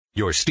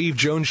Your Steve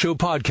Jones Show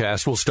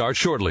podcast will start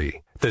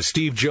shortly. The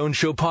Steve Jones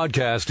Show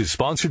podcast is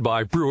sponsored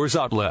by Brewers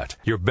Outlet,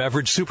 your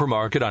beverage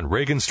supermarket on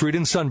Reagan Street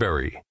in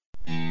Sunbury.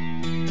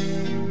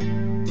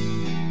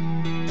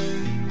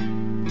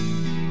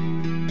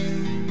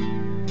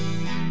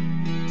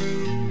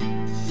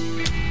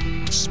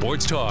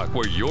 Sports talk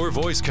where your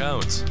voice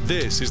counts.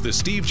 This is the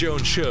Steve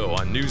Jones Show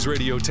on News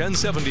Radio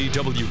 1070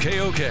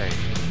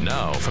 WKOK.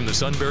 Now, from the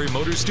Sunbury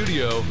Motors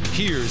Studio,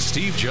 here's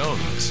Steve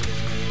Jones.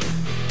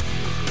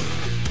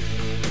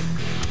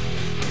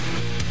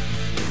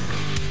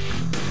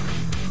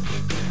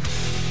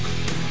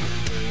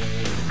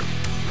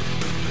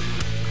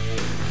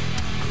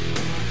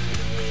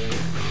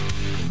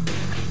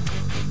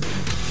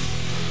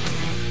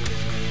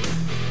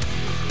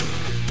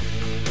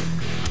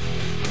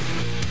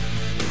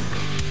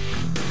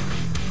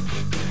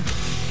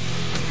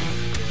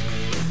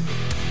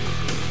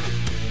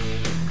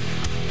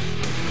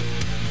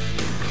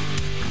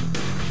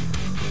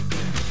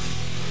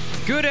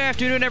 Good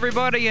afternoon,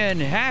 everybody, and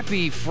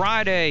happy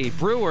Friday,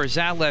 Brewers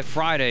Outlet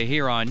Friday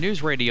here on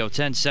News Radio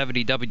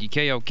 1070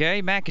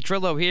 WKOK. Matt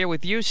Catrillo here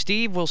with you.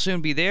 Steve will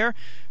soon be there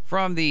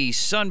from the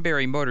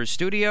Sunbury Motors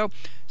Studio.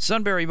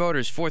 Sunbury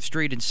Motors, 4th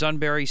Street in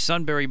Sunbury.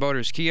 Sunbury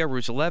Motors Kia,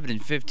 routes 11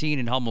 and 15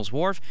 in Hummel's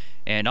Wharf.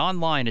 And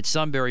online at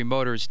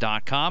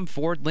sunburymotors.com.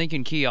 Ford,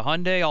 Lincoln, Kia,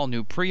 Hyundai, all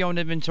new pre-owned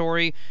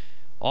inventory.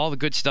 All the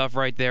good stuff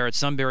right there at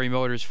Sunbury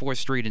Motors, 4th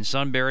Street in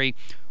Sunbury,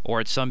 or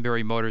at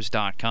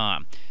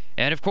sunburymotors.com.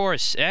 And, of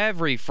course,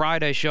 every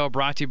Friday show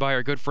brought to you by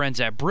our good friends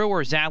at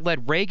Brewers Outlet,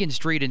 Reagan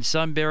Street in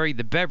Sunbury,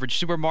 the beverage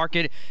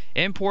supermarket,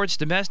 imports,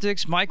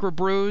 domestics,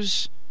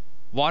 microbrews,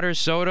 water,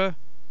 soda,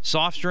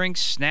 soft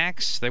drinks,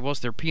 snacks. They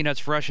roast their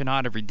peanuts fresh and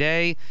hot every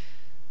day.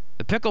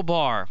 The Pickle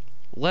Bar,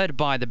 led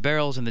by the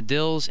Barrels and the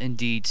Dills,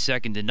 indeed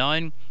second to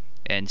none.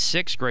 And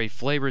 6 great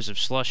flavors of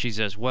slushies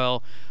as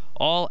well,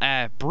 all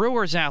at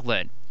Brewers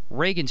Outlet,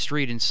 Reagan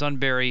Street in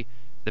Sunbury,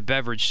 the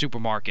beverage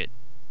supermarket.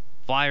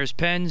 Flyers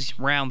Pens,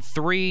 round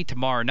 3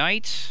 tomorrow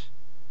night.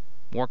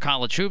 More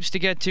college hoops to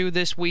get to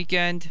this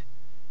weekend.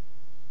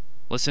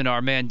 Listen to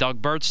our man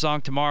Doug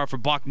Birdsong tomorrow for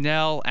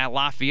Bucknell at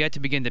Lafayette to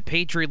begin the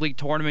Patriot League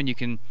tournament. You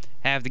can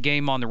have the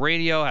game on the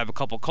radio, have a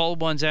couple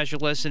cold ones as you're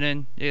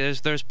listening.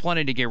 There's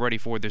plenty to get ready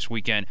for this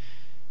weekend.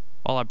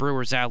 All at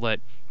Brewers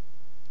Outlet,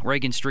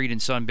 Reagan Street in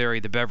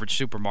Sunbury, the beverage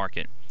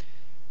supermarket.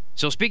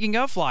 So speaking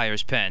of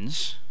Flyers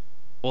Pens,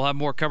 we'll have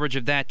more coverage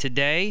of that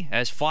today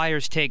as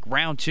Flyers take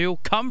round 2,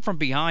 come from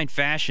behind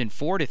fashion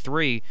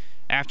 4-3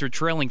 after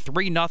trailing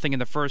 3-0 in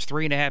the first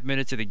 3.5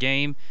 minutes of the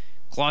game.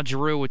 Claude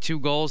Giroux with 2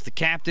 goals, the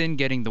captain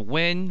getting the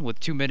win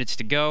with 2 minutes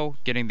to go,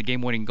 getting the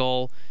game-winning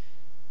goal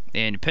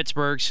in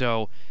Pittsburgh.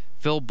 So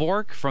Phil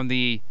Bork from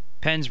the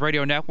Pens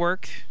Radio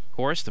Network, of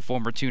course, the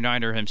former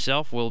 2-9er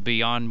himself, will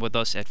be on with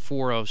us at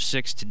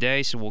 4:06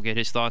 today, so we'll get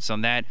his thoughts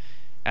on that.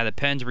 How the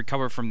Pens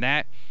recover from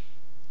that.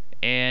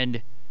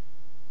 And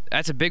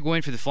that's a big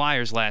win for the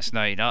Flyers last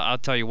night. I'll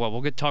tell you what,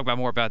 we'll talk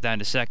more about that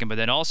in a second. But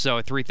then also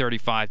at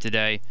 3:35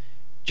 today,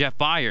 Jeff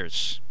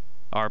Byers,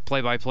 our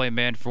play-by-play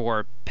man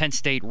for Penn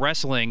State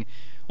Wrestling,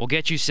 will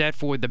get you set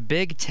for the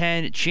Big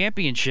Ten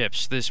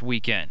Championships this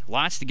weekend.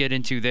 Lots to get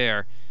into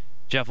there.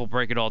 Jeff will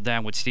break it all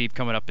down with Steve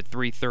coming up at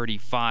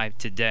 3:35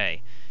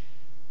 today.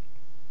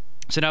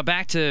 So now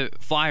back to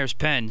Flyers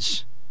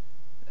Pens.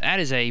 That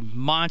is a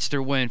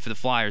monster win for the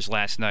Flyers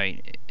last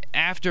night.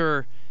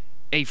 After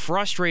a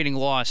frustrating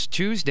loss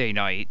Tuesday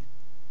night,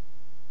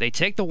 they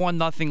take the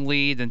 1-0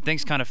 lead, and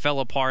things kind of fell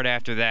apart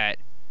after that.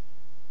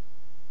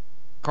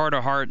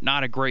 Carter Hart,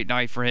 not a great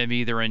night for him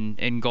either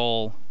in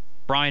goal.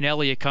 Brian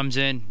Elliott comes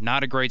in,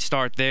 not a great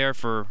start there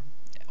for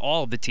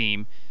all of the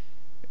team.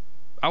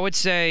 I would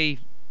say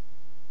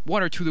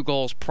 1 or 2 of the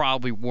goals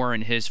probably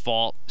weren't his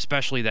fault,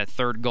 especially that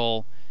third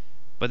goal.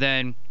 But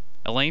then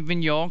Alain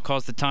Vigneault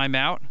caused the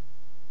timeout.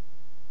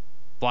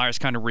 Flyers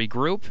kind of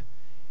regroup,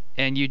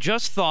 and you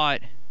just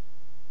thought,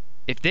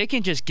 if they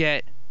can just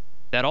get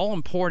that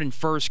all-important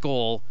first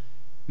goal,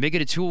 make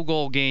it a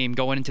 2-goal game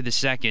going into the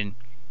second,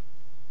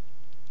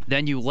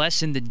 then you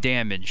lessen the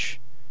damage.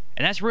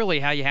 And that's really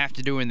how you have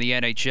to do in the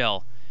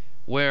NHL,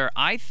 where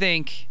I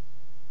think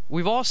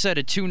we've all said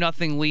a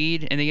 2-0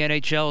 lead in the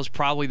NHL is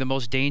probably the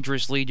most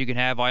dangerous lead you can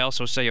have. I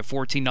also say a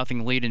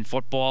 14-0 lead in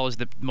football is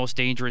the most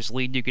dangerous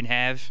lead you can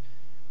have.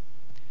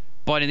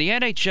 But in the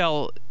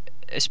NHL,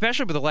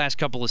 especially for the last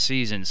couple of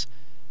seasons,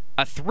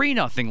 a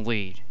 3-0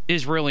 lead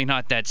is really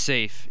not that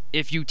safe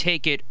if you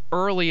take it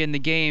early in the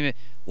game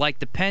like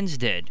the Pens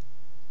did.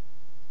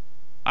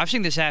 I've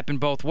seen this happen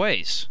both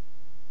ways,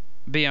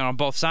 being on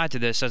both sides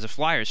of this as a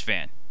Flyers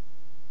fan.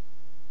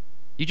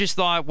 You just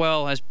thought,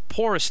 well, as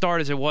poor a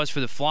start as it was for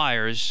the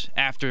Flyers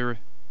after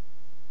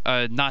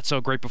a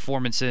not-so-great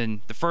performance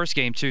in the first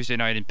game Tuesday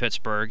night in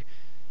Pittsburgh,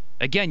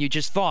 again, you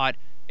just thought,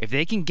 if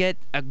they can get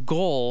a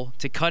goal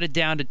to cut it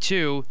down to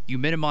 2, you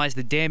minimize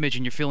the damage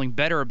and you're feeling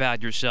better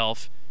about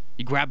yourself.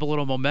 You grab a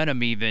little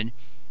momentum even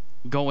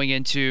going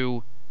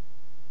into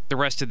the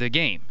rest of the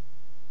game.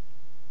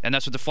 And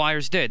that's what the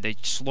Flyers did. They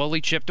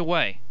slowly chipped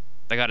away.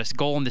 They got a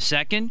goal in the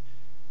second,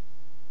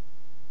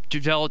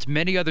 developed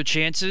many other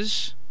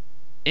chances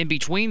in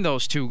between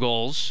those two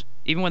goals,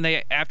 even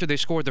after they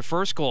scored the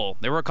first goal,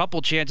 there were a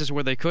couple chances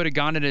where they could have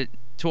gone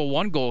to a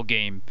one-goal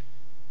game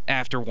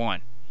after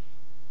one.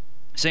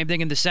 Same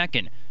thing in the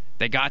second.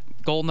 They got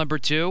goal number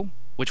 2,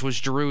 which was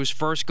Giroux's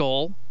first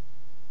goal.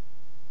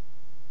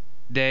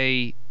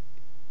 They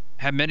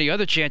had many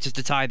other chances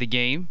to tie the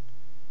game,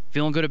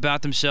 feeling good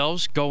about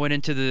themselves going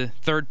into the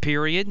third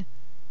period,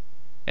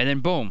 and then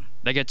boom,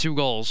 they get 2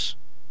 goals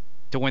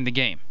to win the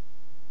game.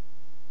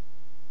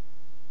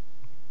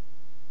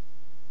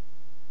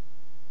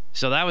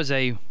 So that was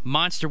a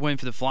monster win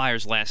for the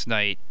Flyers last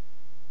night,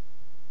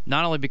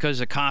 not only because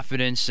of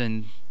confidence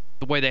and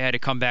the way they had to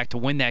come back to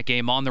win that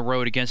game on the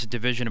road against a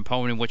division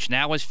opponent, which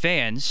now as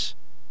fans,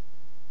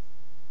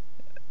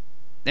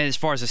 and as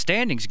far as the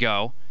standings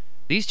go,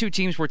 these two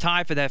teams were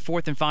tied for that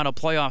 4th and final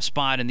playoff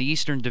spot in the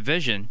Eastern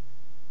Division,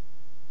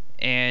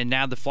 and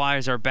now the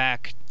Flyers are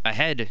back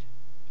ahead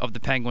of the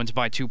Penguins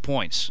by 2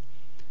 points.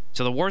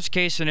 So the worst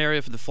case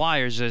scenario for the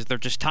Flyers is they're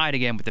just tied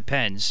again with the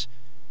Pens.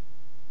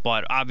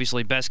 But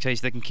obviously, best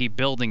case, they can keep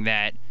building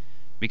that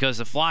because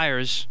the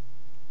Flyers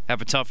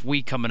have a tough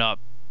week coming up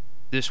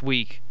this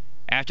week.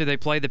 After they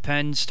play the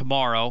Pens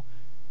tomorrow,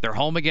 they're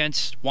home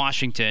against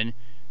Washington,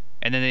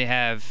 and then they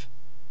have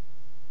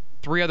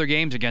 3 other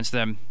games against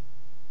them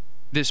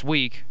this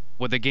week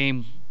with a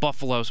game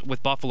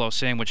with Buffalo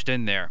sandwiched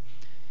in there.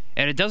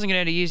 And it doesn't get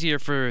any easier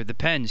for the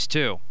Pens,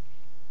 too.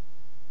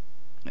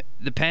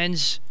 The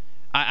Pens,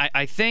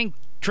 I think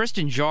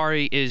Tristan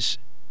Jarry is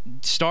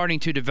starting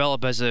to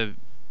develop as a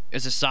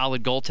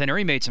solid goaltender.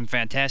 He made some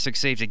fantastic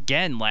saves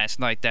again last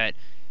night that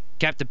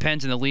kept the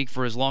Pens in the league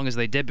for as long as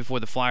they did before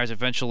the Flyers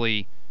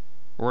eventually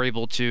were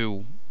able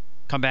to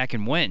come back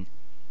and win.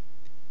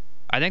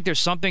 I think there's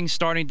something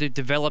starting to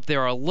develop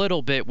there a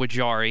little bit with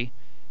Jarry,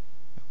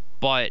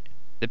 but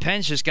the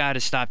Pens just got to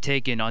stop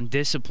taking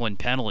undisciplined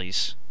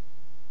penalties.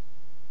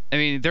 I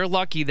mean, they're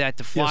lucky that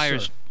the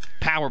Flyers'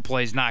 power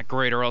play is not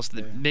great, or else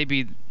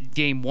maybe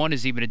game 1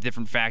 is even a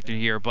different factor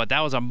here. But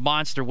that was a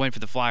monster win for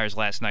the Flyers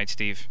last night,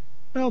 Steve.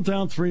 Well,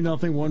 down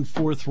 3-0, won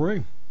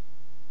 4-3.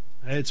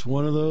 It's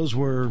one of those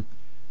where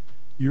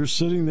you're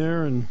sitting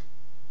there and,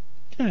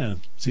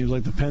 seems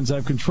like the Pens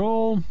have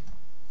control.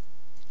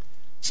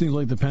 Seems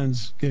like the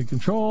Pens get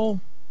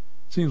control.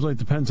 Seems like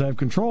the Pens have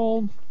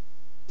control.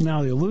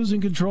 Now they're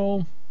losing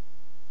control.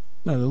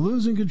 Now they're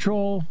losing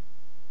control.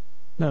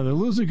 Now they're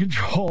losing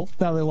control.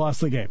 Now they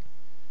lost the game.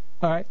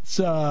 All right,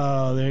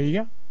 so there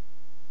you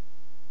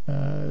go.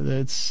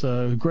 That's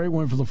a great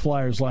win for the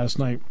Flyers last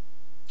night.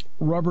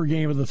 Rubber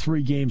game of the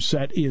 3-game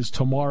set is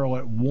tomorrow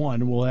at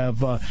 1. We'll have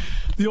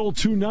the old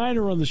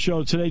 2-9er on the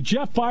show today.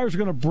 Jeff Byers is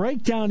going to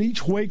break down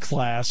each weight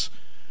class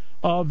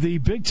of the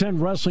Big Ten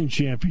Wrestling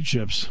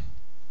Championships.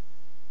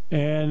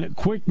 And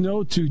quick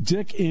note to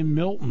Dick in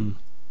Milton.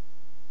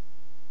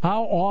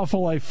 How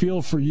awful I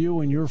feel for you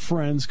and your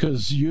friends,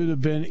 because you'd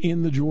have been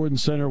in the Jordan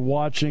Center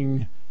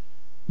watching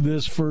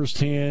this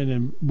firsthand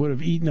and would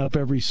have eaten up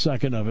every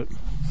second of it.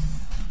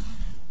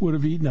 Would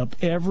have eaten up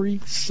every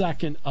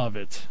second of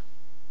it.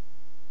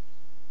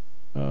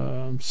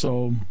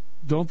 So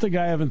don't think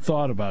I haven't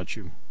thought about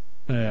you.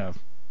 I have.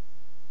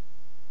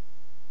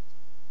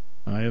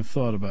 I have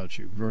thought about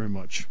you very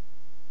much.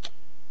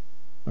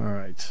 All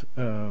right.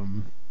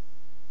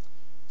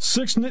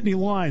 6 Nittany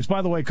Lions.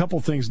 By the way, a couple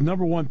things.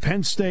 Number one,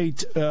 Penn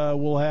State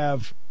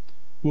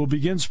will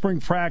begin spring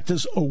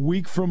practice a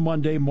week from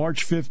Monday,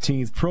 March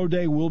 15th. Pro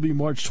Day will be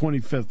March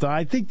 25th.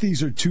 I think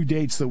these are 2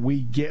 dates that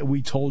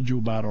we told you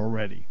about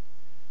already,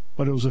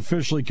 but it was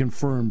officially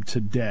confirmed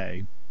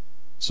today.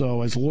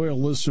 So as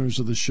loyal listeners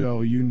of the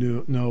show, you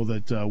know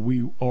that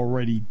we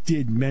already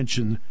did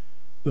mention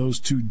those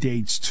 2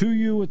 dates to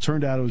you. It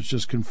turned out it was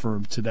just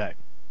confirmed today.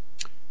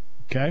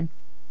 Okay?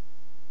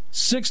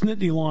 6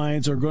 Nittany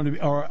Lions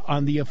are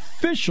on the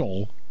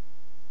official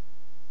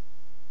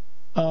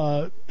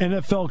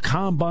NFL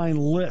Combine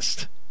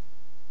list.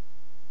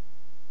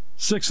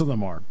 6 of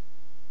them are.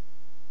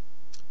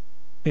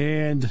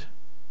 And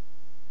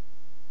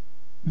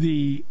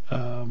the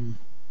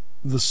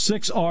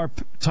 6 are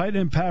tight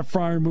end Pat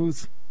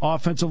Freiermuth,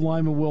 offensive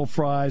lineman Will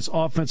Fries,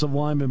 offensive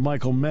lineman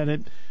Michael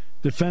Menet,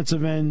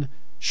 defensive end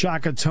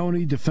Shaka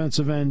Toney,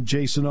 defensive end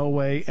Jason Owe,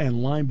 and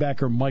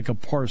linebacker Micah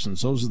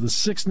Parsons. Those are the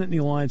 6 Nittany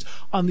Lions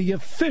on the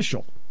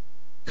official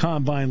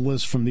Combine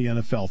list from the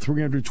NFL.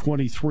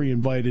 323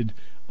 invited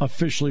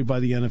officially by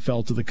the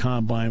NFL to the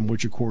Combine,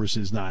 which, of course,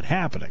 is not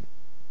happening.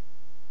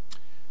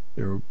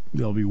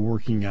 They'll be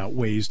working out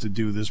ways to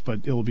do this, but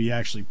it'll be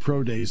actually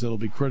pro days that'll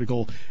be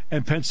critical.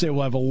 And Penn State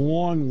will have a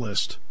long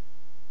list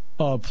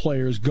of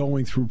players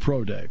going through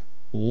pro day.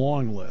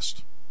 Long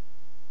list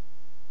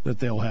that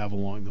they'll have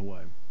along the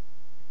way.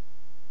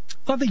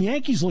 Thought the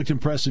Yankees looked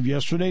impressive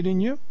yesterday,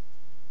 didn't you?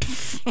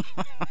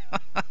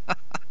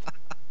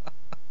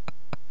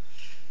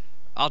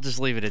 I'll just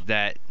leave it at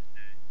that.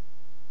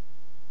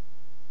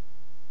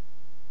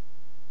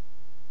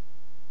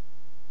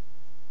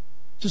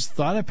 Just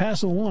thought I'd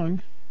pass it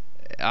along.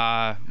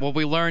 What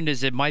we learned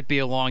is it might be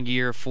a long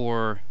year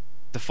for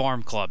the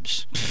farm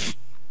clubs.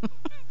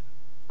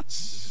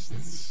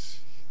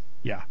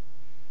 Yeah.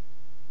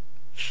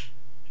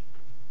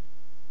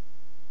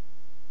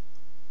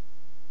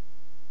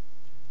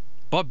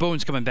 Bud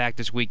Boone's coming back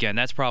this weekend.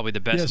 That's probably the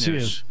best news. Yes, he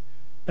is.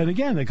 And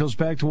again, that goes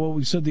back to what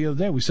we said the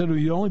other day. We said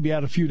he'd only be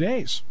out a few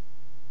days.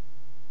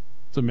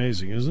 It's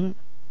amazing, isn't it?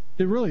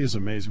 It really is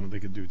amazing what they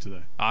could do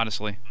today.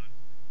 Honestly.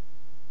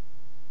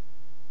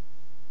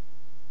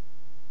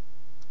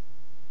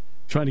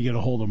 Trying to get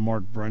a hold of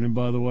Mark Brennan,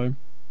 by the way.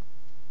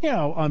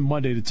 Yeah, on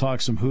Monday to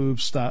talk some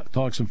hoops,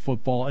 talk some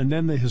football, and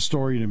then the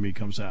historian in me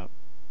comes out.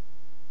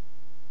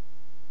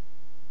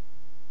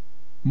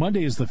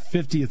 Monday is the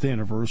 50th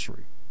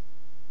anniversary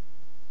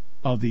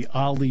of the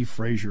Ali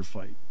Frazier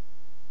fight.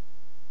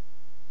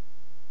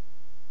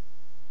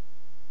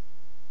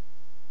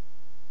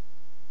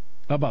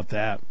 How about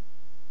that?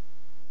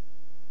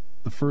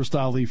 The first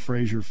Ali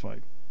Frazier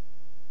fight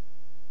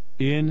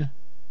in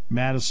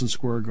Madison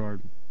Square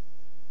Garden.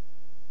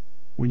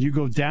 When you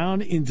go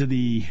down into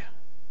the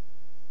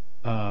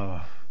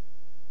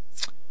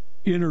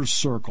inner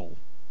circle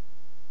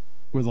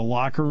where the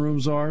locker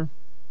rooms are,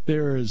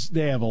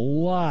 they have a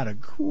lot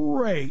of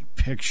great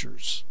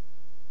pictures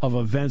of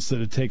events that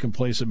have taken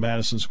place at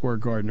Madison Square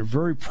Garden. A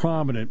very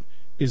prominent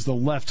is the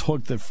left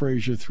hook that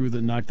Frazier threw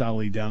that knocked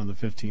Ali down in the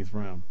 15th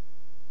round.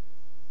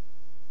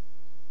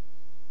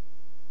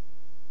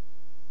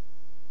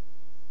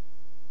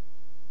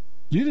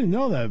 You didn't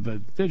know that,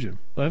 but did you?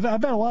 I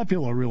bet a lot of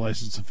people don't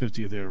realize it's the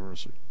 50th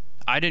anniversary.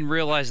 I didn't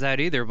realize that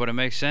either, but it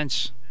makes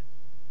sense.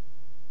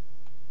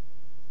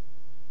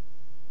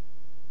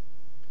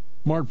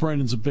 Mark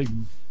Brennan's a big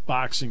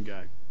boxing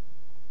guy.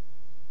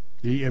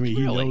 He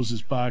knows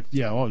his box.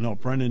 Yeah, oh no,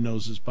 Brennan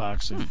knows his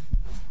boxing.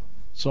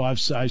 So I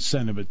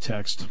sent him a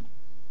text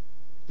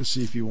to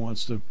see if he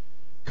wants to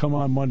come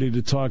on Monday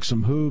to talk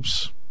some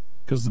hoops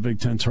because the Big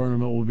Ten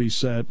tournament will be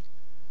set.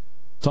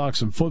 Talk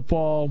some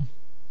football.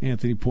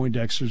 Anthony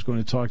Poindexter is going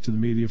to talk to the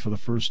media for the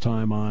first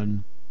time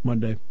on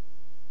Monday.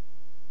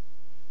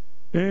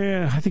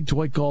 And I think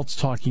Dwight Galt's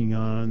talking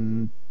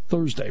on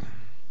Thursday.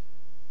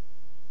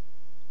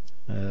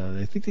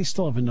 I think they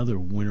still have another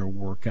winter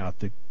workout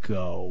to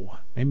go.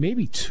 And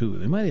maybe two.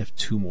 They might have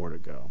two more to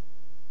go.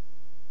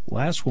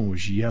 Last one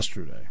was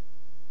yesterday.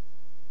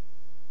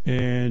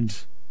 And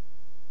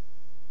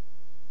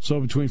so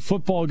between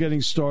football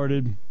getting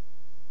started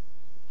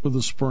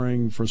for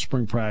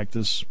spring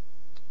practice,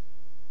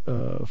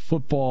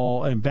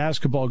 football and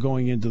basketball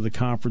going into the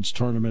conference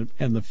tournament,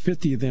 and the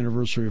 50th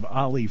anniversary of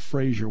Ali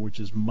Frazier, which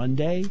is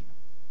Monday,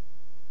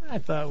 I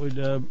thought we'd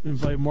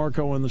invite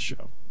Marco on the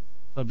show.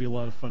 That'd be a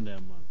lot of fun to have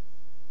him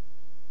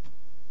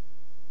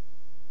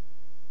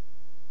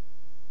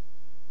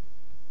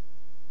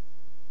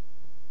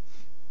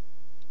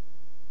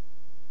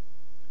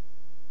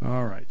on.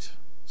 All right.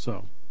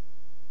 So,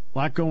 a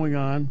lot going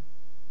on.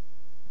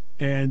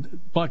 And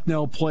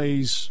Bucknell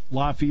plays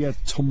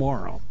Lafayette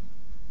tomorrow.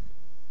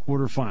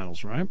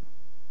 Quarterfinals, right?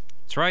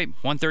 That's right.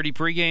 1:30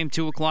 pregame,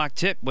 2 o'clock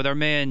tip with our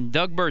man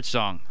Doug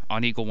Birdsong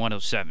on Eagle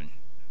 107.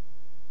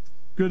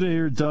 Good to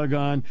hear Doug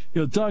on.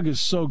 You know, Doug is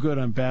so good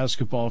on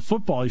basketball.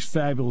 Football, he's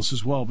fabulous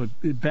as well. But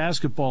in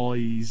basketball,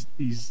 he's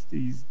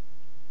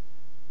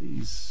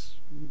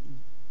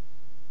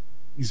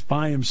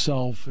by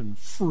himself and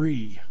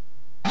free.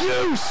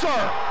 You, sir,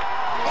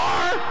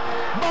 are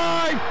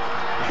my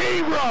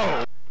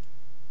hero.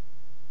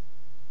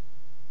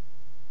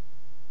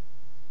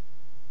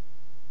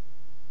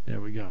 There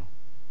we go.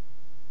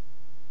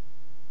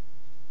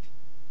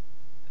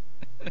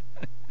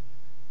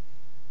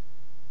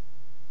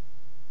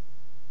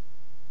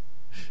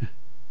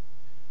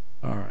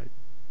 All right.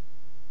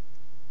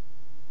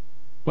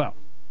 Well,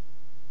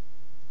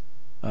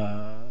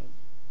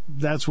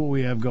 that's what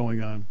we have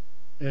going on.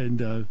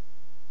 And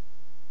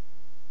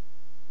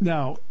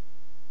now,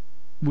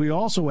 we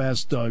also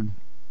asked Doug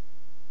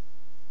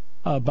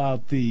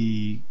about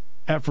the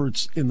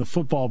efforts in the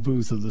football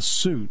booth of the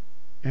suit,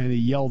 and he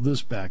yelled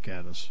this back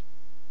at us.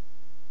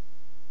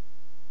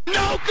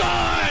 No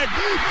good!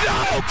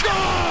 No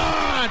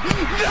good!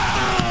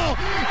 No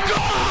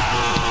good!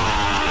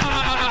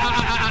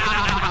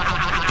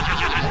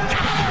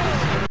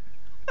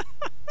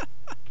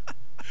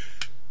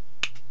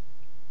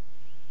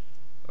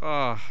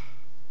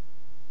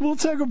 We'll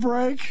take a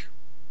break.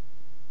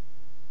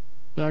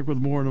 Back with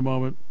more in a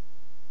moment.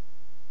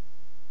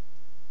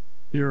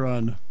 Here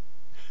on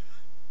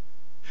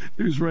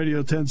News Radio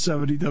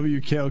 1070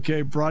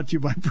 WKOK, brought to you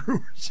by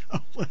Brewers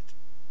Outlet.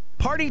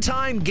 Party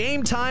time,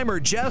 game time,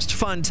 or just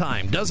fun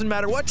time. Doesn't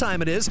matter what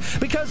time it is,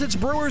 because it's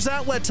Brewers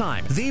Outlet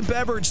time. The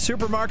beverage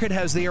supermarket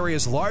has the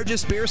area's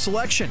largest beer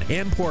selection.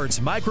 Imports,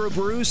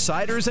 microbrews,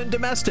 ciders, and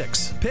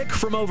domestics. Pick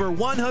from over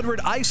 100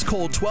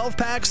 ice-cold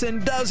 12-packs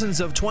and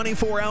dozens of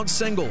 24-ounce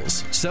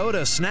singles.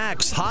 Soda,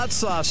 snacks, hot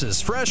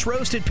sauces, fresh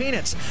roasted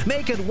peanuts.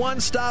 Make it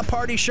one-stop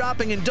party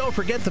shopping, and don't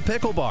forget the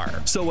pickle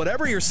bar. So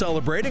whatever you're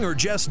celebrating or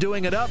just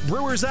doing it up,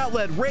 Brewers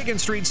Outlet, Reagan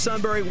Street,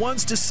 Sunbury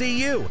wants to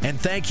see you. And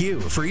thank you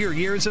for your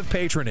years of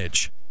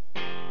patronage.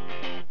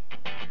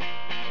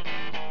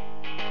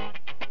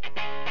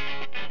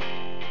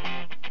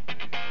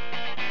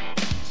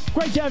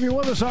 Great to have you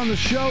with us on the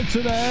show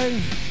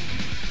today.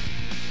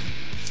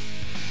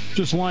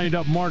 Just lined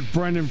up Mark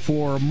Brennan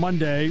for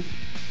Monday.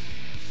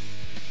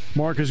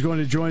 Mark is going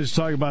to join us to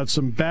talk about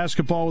some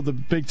basketball with the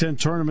Big Ten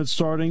tournament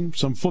starting,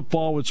 some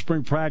football with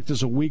spring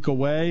practice a week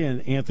away,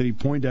 and Anthony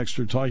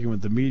Poindexter talking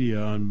with the media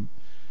on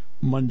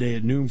Monday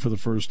at noon for the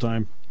first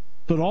time.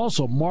 But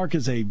also, Mark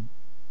is a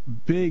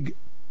big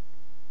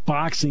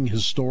boxing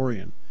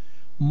historian.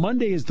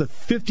 Monday is the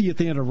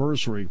 50th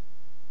anniversary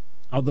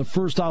of the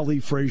first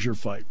Ali-Frazier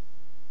fight,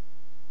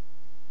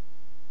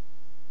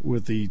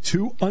 with the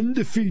two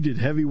undefeated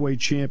heavyweight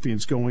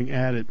champions going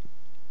at it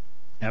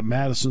at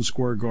Madison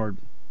Square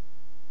Garden.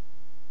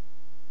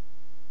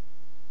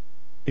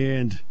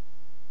 And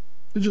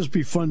it'll just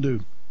be fun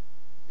to,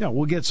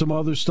 we'll get some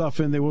other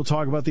stuff in there. We'll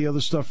talk about the other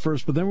stuff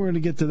first, but then we're going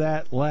to get to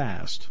that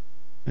last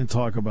and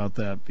talk about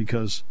that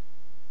because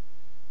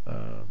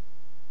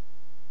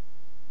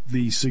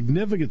the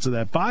significance of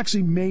that.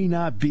 Boxing may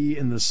not be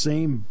in the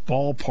same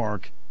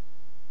ballpark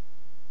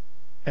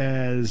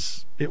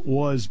as it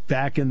was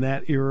back in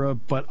that era,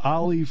 but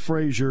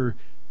Ali-Frazier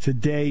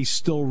today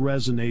still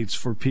resonates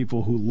for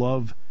people who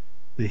love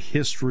the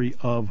history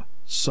of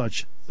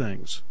such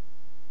things.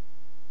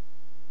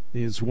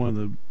 It's one of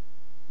the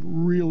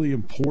really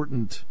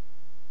important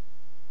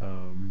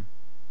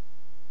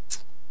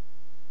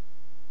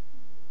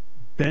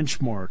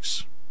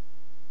benchmarks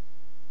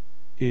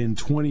in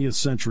 20th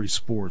century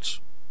sports.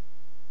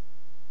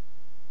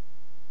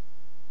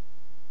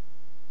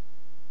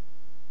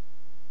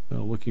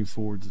 Looking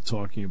forward to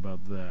talking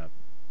about that.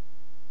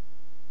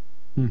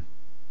 It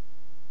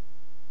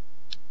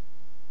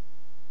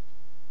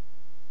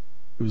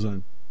was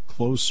on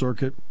closed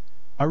circuit.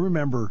 I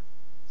remember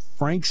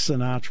Frank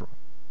Sinatra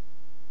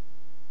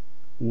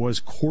was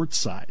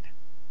courtside.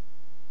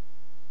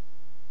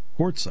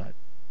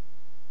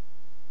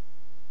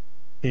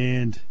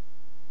 And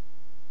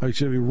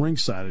actually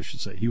ringside, I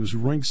should say. He was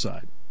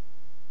ringside.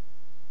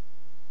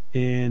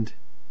 And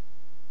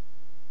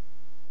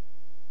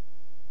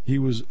he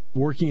was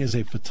working as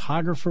a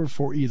photographer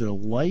for either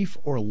Life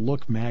or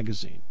Look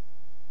magazine.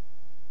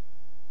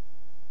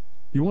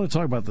 You want to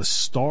talk about the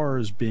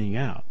stars being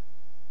out.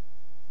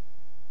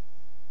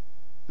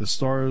 The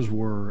stars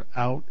were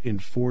out in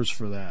force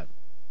for that.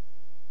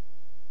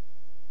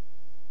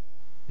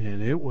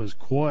 And it was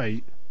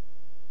quite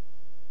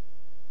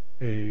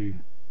a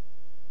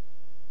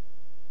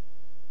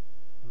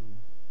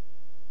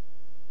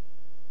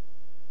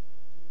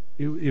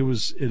it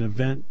was an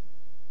event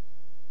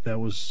that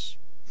was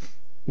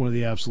one of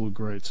the absolute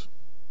greats.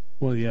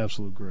 One of the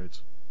absolute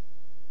greats.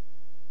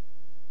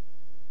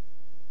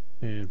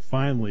 And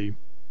finally,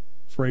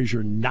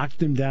 Frazier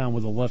knocked him down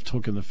with a left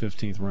hook in the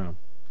 15th round.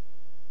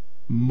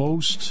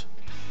 Most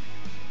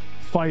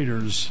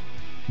fighters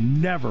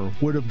never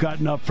would have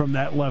gotten up from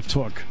that left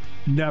hook.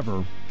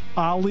 Never.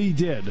 Ali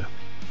did.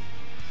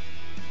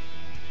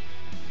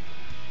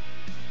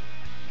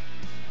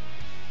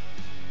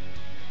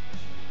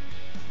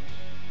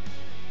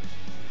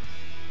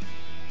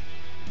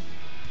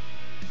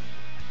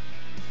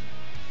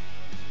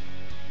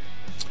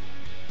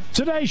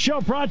 Today's show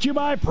brought to you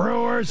by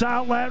Brewers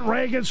Outlet,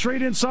 Reagan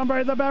Street in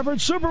Sunbury, the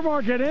Beverage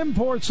Supermarket,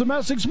 Imports,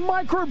 Domestics,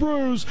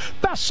 Microbrews,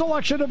 best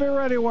selection of beer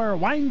anywhere,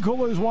 wine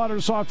coolers,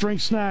 water, soft drink,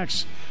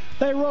 snacks.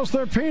 They roast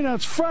their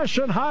peanuts fresh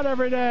and hot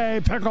every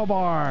day. Pickle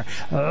Bar,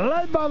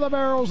 led by the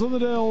Barrels and the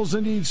Dills,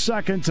 indeed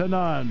second to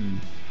none.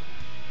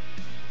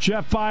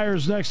 Jeff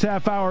Byers next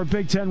half hour,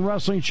 Big Ten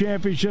Wrestling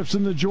Championships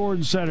in the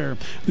Jordan Center.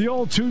 The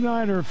old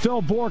 2-9er,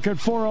 Phil Bork at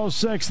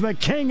 4:06. The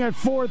King at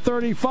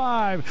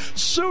 4:35.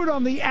 Suit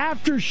on the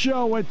after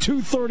show at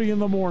 2:30 in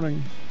the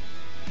morning.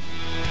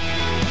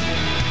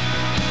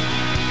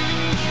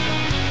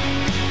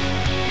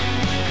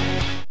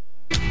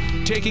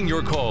 Taking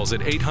your calls at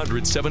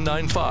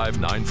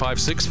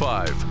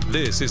 800-795-9565.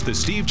 This is The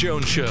Steve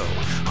Jones Show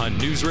on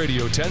News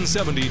Radio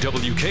 1070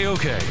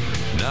 WKOK.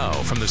 Now,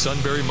 from the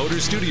Sunbury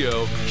Motors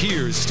Studio,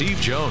 here's Steve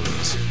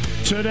Jones.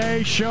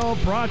 Today's show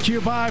brought to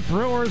you by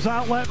Brewers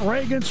Outlet,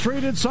 Reagan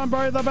Street in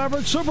Sunbury, the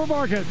Beverage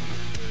Supermarket.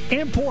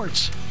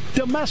 Imports,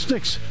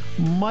 Domestics,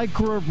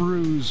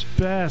 Microbrews,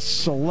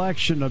 best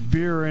selection of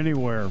beer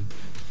anywhere.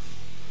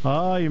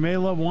 You may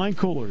love wine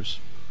coolers,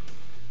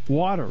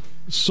 water,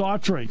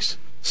 soft drinks,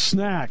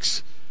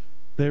 snacks.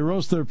 They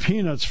roast their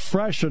peanuts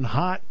fresh and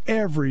hot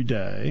every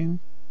day.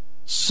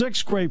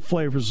 6 great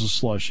flavors of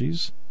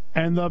slushies.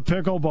 And the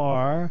Pickle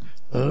Bar,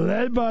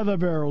 led by the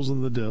Barrels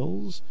and the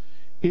Dills,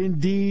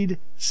 indeed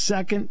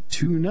second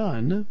to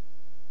none.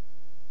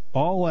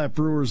 All at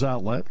Brewers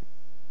Outlet,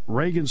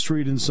 Reagan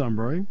Street in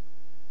Sunbury,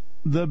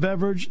 the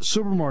Beverage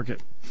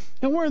Supermarket.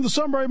 And we're in the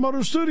Sunbury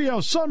Motors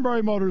Studio.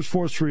 Sunbury Motors,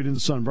 4th Street in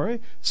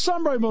Sunbury.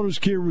 Sunbury Motors,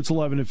 Kia routes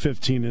 11 and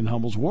 15 in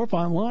Hummel's Wharf.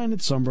 Online at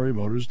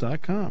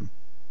sunburymotors.com.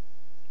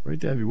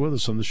 Great to have you with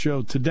us on the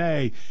show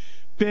today.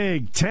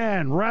 Big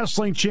Ten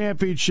Wrestling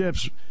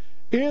Championships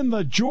in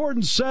the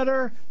Jordan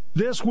Center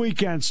this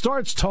weekend.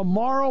 Starts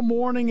tomorrow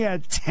morning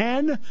at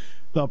 10.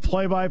 The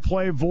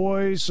play-by-play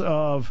voice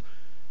of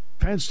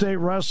Penn State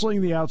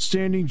Wrestling, the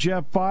outstanding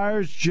Jeff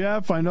Byers.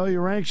 Jeff, I know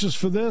you're anxious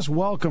for this.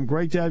 Welcome.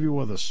 Great to have you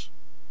with us.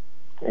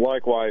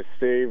 Likewise,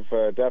 Steve.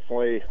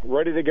 Definitely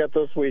ready to get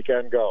this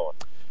weekend going.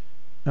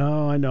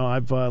 Oh, I know.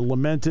 I've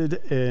lamented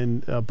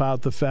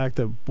about the fact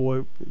that,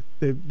 boy,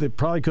 they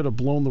probably could have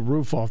blown the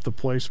roof off the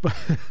place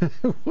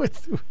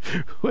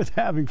with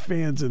having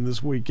fans in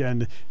this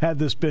weekend, had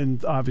this been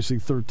obviously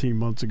 13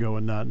 months ago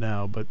and not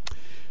now. But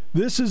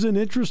this is an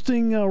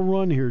interesting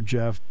run here,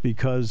 Jeff,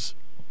 because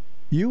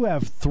you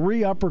have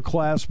 3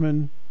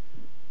 upperclassmen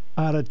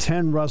out of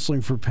 10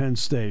 wrestling for Penn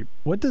State.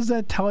 What does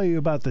that tell you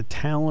about the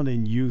talent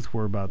and youth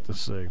we're about to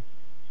see?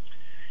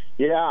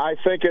 Yeah, I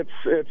think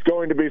it's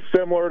going to be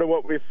similar to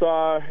what we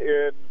saw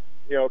in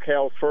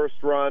Cal's first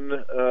run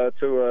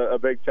to a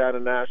Big Ten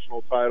and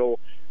national title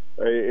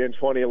in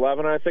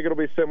 2011. I think it'll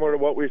be similar to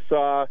what we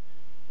saw,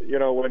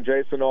 when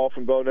Jason Ulf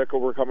and Bo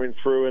Nickel were coming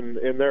through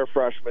in their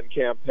freshman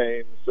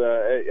campaigns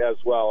as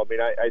well. I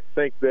mean, I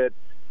think that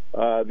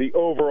the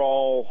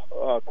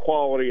overall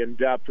quality and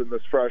depth in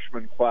this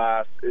freshman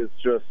class is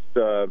just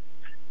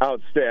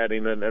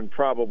outstanding and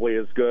probably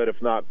as good, if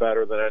not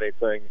better, than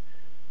anything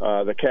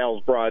the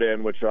Cal's brought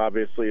in, which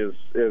obviously is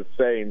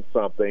saying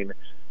something.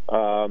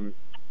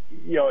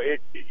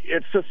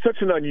 It's just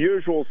such an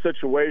unusual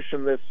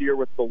situation this year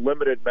with the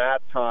limited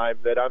mat time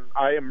that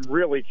I am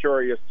really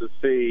curious to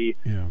see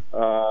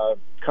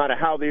kind of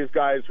how these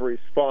guys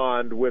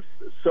respond with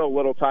so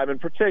little time. In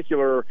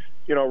particular,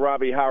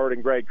 Robbie Howard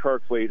and Greg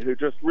Kirkfleet, who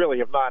just really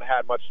have not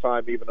had much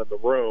time even in the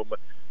room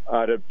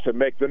to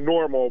make the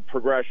normal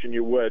progression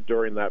you would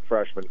during that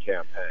freshman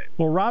campaign.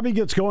 Well, Robbie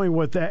gets going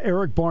with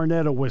Eric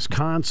Barnett of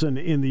Wisconsin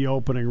in the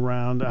opening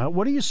round.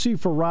 What do you see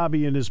for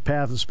Robbie in his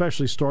path,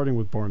 especially starting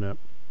with Barnett?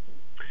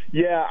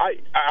 Yeah,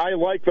 I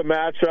like the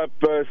matchup,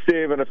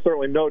 Steve, and it's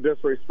certainly no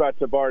disrespect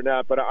to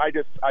Barnett, but I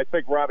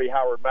think Robbie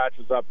Howard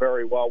matches up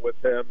very well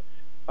with him,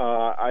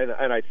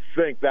 and I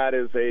think that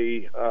is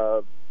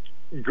a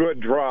good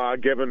draw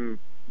given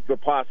the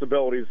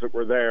possibilities that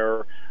were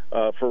there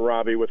for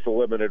Robbie with the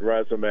limited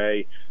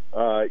resume.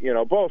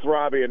 Both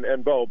Robbie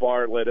and Bo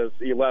Bartlett as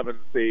 11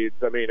 seeds.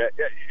 I mean,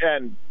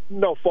 and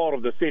no fault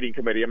of the seeding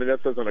committee. I mean, this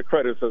isn't a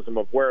criticism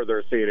of where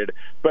they're seated,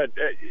 but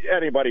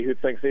anybody who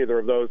thinks either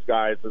of those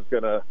guys is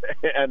going to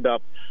end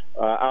up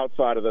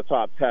outside of the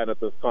top 10 at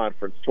this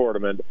conference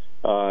tournament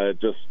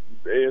just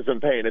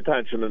isn't paying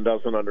attention and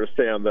doesn't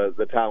understand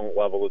the talent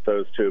level that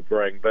those two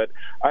bring. But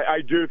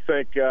I do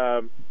think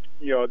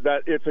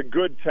that it's a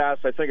good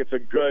test. I think it's a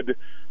good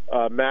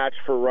match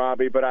for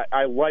Robbie, but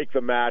I like the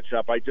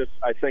matchup.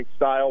 I think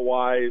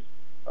style-wise,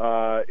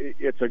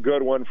 it's a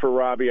good one for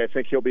Robbie. I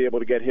think he'll be able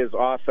to get his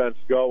offense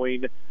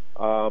going.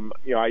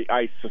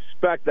 I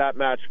suspect that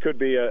match could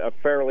be a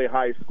fairly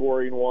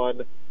high-scoring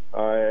one,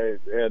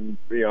 and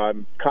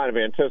I'm kind of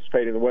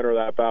anticipating the winner of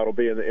that bout will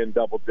be in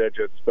double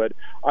digits. But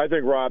I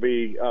think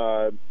Robbie,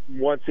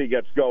 once he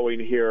gets going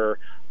here,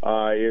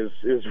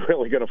 is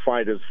really going to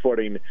find his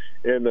footing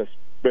in this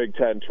Big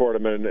Ten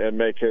tournament and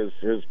make his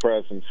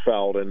presence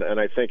felt. And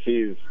I think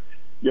he's,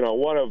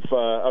 one of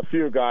a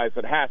few guys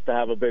that has to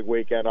have a big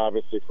weekend,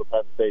 obviously, for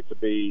Penn State to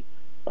be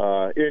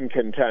in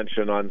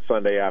contention on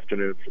Sunday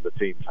afternoon for the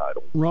team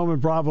title. Roman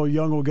Bravo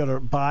Young will get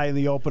a bye in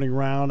the opening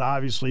round.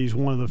 Obviously, he's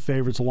one of the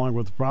favorites, along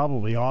with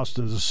probably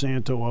Austin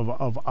DeSanto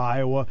of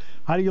Iowa.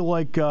 How do you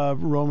like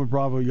Roman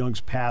Bravo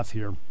Young's path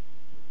here?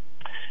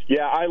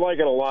 Yeah, I like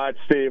it a lot,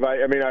 Steve.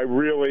 I mean, I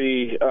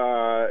really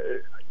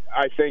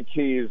I think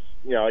he's,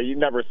 you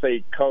never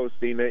say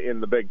coasting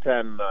in the Big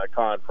Ten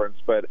conference,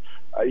 but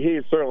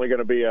he's certainly going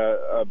to be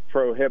a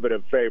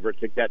prohibitive favorite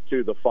to get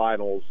to the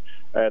finals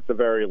at the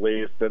very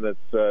least, and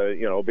it's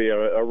be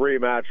a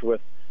rematch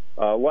with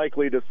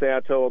likely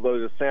DeSanto,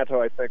 although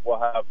DeSanto I think will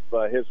have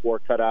his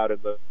work cut out in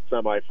the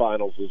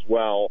semifinals as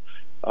well.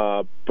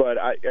 But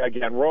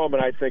again,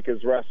 Roman I think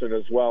is wrestling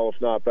as well,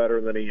 if not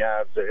better than he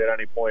has at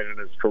any point in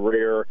his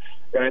career.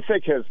 And I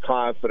think his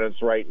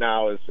confidence right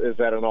now is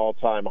at an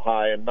all-time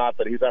high, and not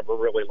that he's ever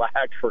really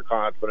lacked for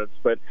confidence,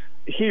 but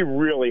he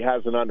really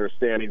has an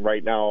understanding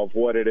right now of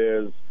what it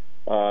is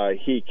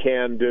he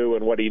can do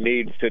and what he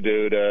needs to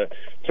do to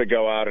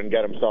go out and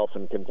get himself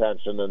in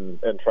contention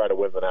and try to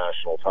win the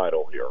national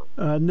title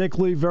here. Nick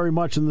Lee very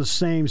much in the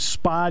same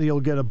spot.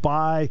 He'll get a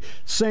bye.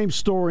 Same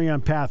story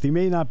on path. He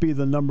may not be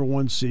the number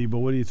 1 seed, but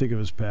what do you think of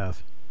his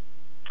path?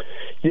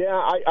 Yeah,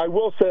 I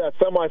will say that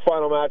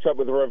semifinal matchup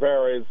with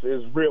Rivera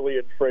is really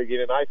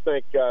intriguing, and I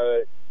think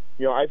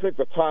I think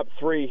the top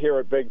 3 here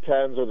at Big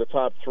Tens are the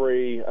top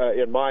 3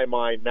 in my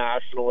mind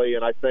nationally,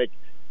 and I think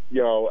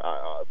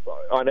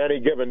on any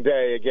given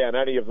day, again,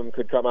 any of them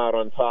could come out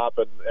on top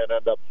and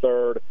end up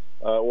third,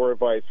 or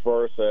vice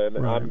versa.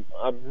 And right.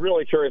 I'm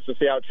really curious to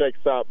see how it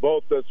shakes out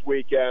both this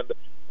weekend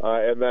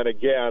and then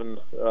again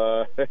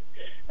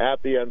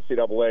at the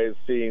NCAA,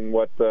 seeing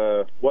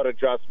what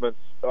adjustments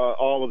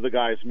all of the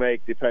guys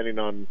make depending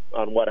on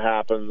what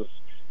happens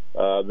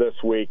this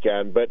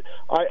weekend. But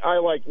I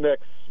like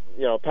Nick's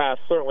path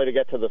certainly to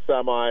get to the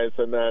semis,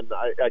 and then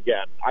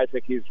I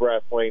think he's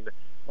wrestling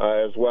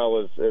as well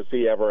as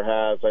he ever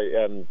has.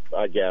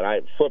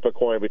 I flip a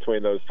coin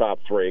between those top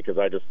 3 because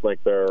I just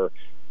think they're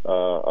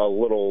a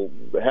little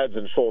heads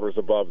and shoulders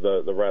above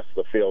the rest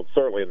of the field,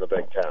 certainly in the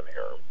Big Ten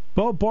here.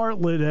 Bo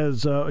Bartlett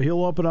has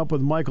he'll open up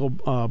with Michael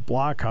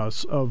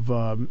Blockhouse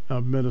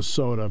of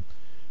Minnesota.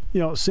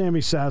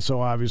 Sammy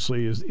Sasso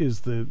obviously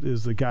is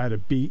the guy to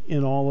beat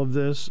in all of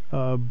this.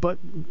 But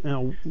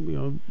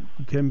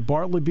can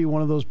Bartlett be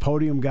one of those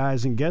podium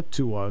guys and get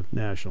to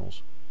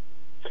nationals?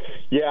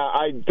 Yeah,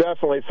 I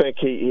definitely think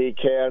he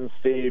can,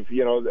 Steve.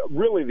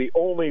 Really the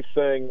only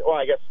thing, well,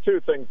 I guess two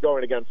things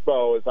going against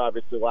Bo is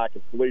obviously lack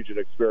of collegiate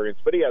experience,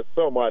 but he has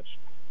so much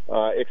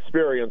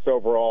experience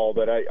overall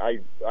that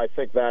I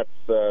think that's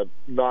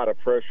not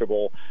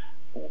appreciable.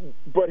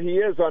 But he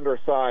is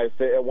undersized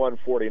at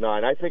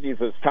 149. I think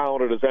he's as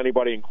talented as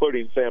anybody,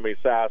 including Sammy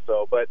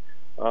Sasso. But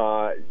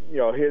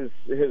his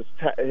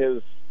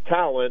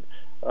talent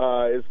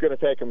is going to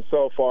take him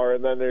so far,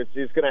 and then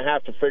he's going to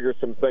have to figure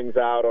some things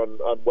out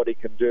on what he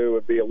can do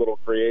and be a little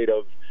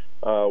creative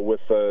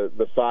with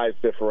the size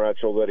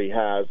differential that he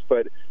has.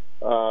 But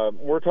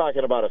we're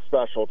talking about a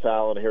special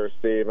talent here,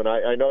 Steve, and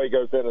I know he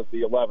goes in as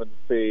the 11th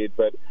seed,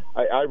 but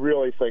I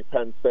really think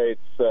Penn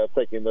State's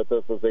thinking that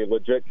this is a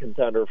legit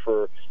contender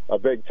for a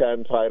Big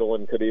Ten title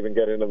and could even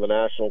get into the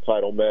national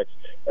title mix.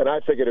 And I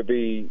think it'd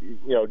be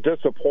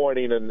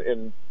disappointing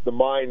in the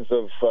minds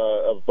of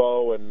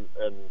Bo and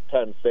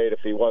Penn State if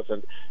he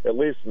wasn't at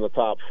least in the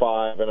top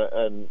 5,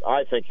 and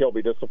I think he'll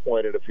be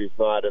disappointed if he's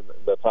not in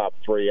the top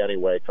 3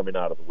 anyway coming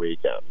out of the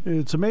weekend.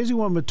 It's amazing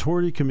what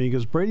maturity can mean,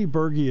 because Brady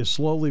Berge has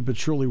slowly but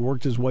surely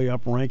worked his way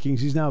up rankings.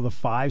 He's now the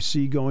 5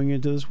 seed going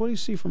into this. What do you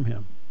see from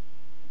him?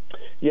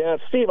 Yeah,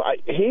 Steve,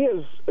 he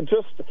is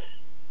just.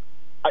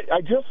 I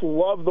just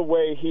love the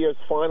way he is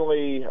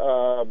finally,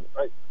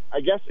 I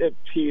guess, at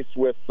peace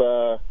with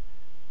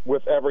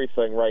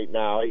everything right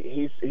now.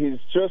 He's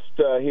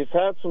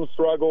had some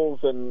struggles,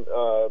 and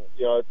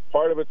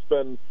part of it's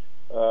been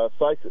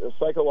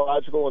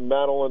psychological and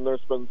mental, and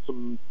there's been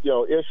some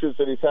issues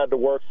that he's had to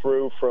work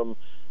through from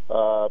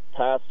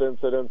past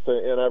incidents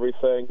and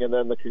everything, and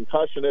then the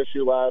concussion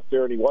issue last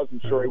year, and he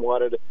wasn't sure he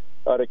wanted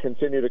to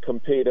continue to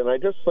compete. And I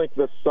just think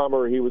this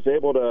summer he was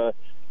able to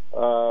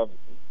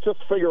just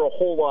figure a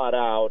whole lot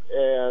out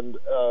and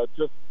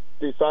just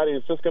decided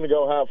he's just going to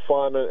go have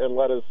fun and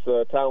let his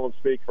talent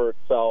speak for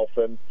itself.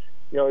 And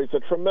he's a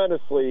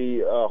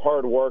tremendously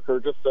hard worker,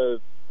 just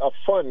a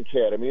fun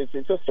kid. I mean,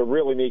 he's just a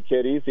really neat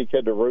kid, easy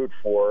kid to root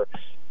for.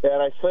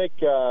 And I think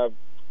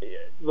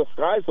the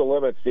sky's the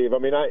limit, Steve. I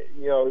mean,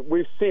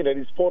 we've seen it.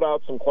 He's pulled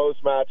out some close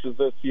matches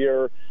this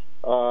year,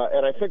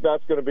 and I think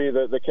that's going to be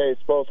the case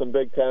both in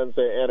Big Tens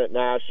and at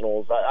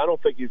Nationals. I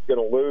don't think he's going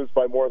to lose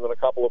by more than a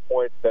couple of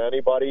points to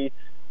anybody,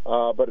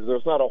 but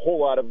there's not a whole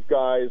lot of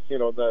guys,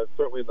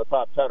 certainly in the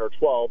top 10 or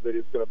 12 that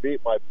he's going to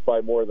beat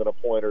by more than a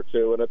point or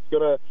two, and it's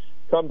going to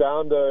come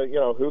down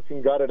to who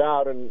can gut it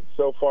out. And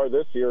so far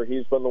this year,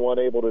 he's been the one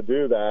able to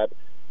do that.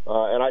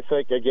 And I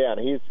think, again,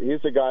 he's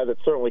a guy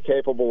that's certainly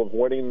capable of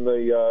winning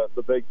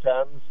the Big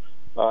Tens,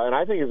 and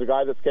I think he's a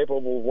guy that's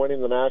capable of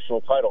winning the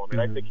national title. I mean,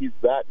 I think he's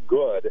that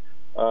good,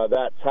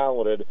 that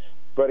talented.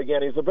 But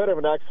again, he's a bit of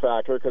an X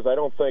factor, because I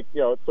don't think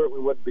it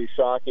certainly wouldn't be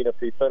shocking if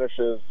he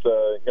finishes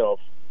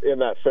in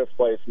that 5th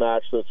place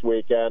match this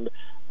weekend.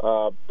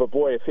 But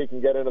boy, if he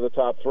can get into the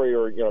top 3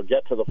 or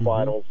get to the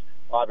finals,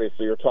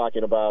 obviously you're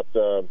talking about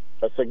a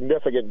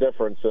significant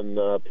difference in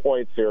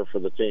points here for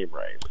the team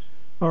race.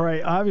 All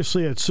right,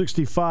 obviously at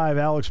 65,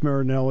 Alex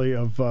Marinelli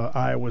of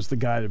Iowa is the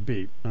guy to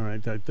beat. All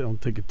right, I don't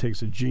think it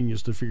takes a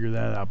genius to figure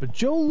that out. But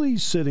Joe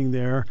Lee's sitting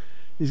there.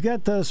 He's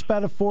got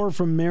Spatafora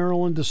from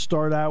Maryland to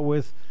start out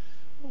with.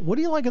 What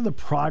do you like of the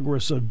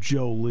progress of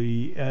Joe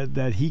Lee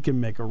that he can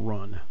make a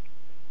run?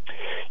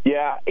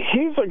 Yeah,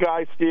 he's a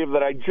guy, Steve,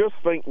 that I just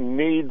think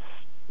needed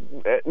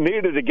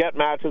to get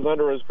matches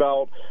under his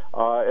belt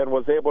and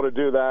was able to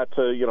do that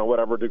to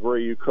whatever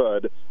degree you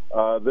could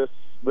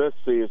this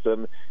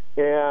season.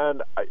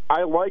 And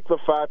I like the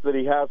fact that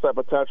he has that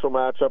potential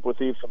matchup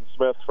with Ethan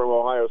Smith from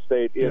Ohio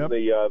State in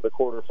the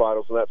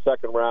quarterfinals in that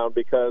second round,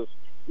 because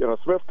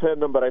Smith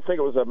pinned him, but I think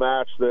it was a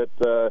match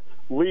that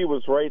Lee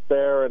was right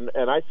there, and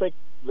I think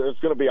there's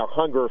going to be a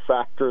hunger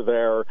factor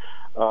there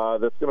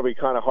that's going to be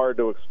kind of hard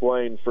to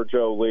explain for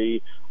Joe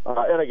Lee.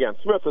 And again,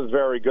 Smith is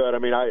very good. I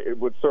mean, I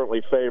would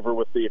certainly favor,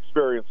 with the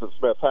experience that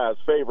Smith has,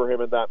 favor him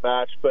in that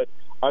match, but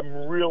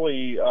I'm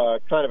really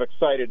kind of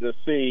excited to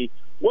see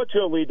what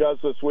Joe Lee does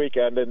this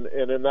weekend, and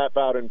in that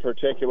bout in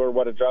particular,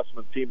 what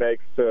adjustments he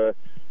makes to,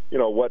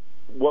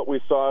 what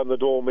we saw in the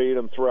dual meet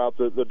and throughout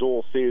the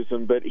dual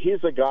season. But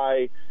he's a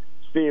guy,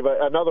 Steve,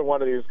 another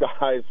one of these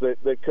guys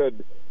that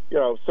could,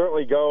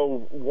 certainly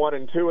go 1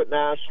 and 2 at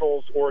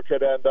nationals, or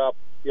could end up,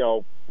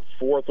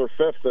 4th or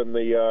 5th in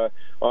the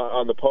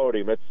on the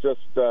podium. It's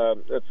just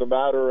it's a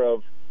matter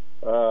of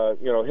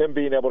him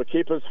being able to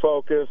keep his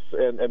focus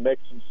and make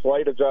some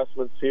slight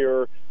adjustments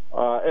here.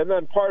 And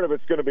then part of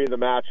it's going to be the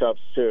matchups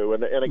too.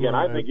 And again,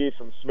 right. I think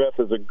Ethan Smith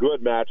is a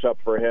good matchup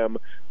for him.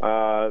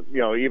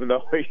 Even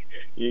though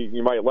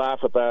you might laugh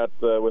at that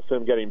with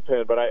him getting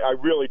pinned, but I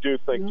really do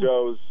think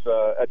Joe's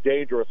a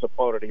dangerous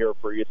opponent here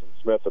for Ethan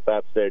Smith at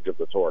that stage of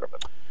the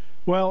tournament.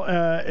 Well,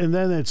 and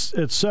then it's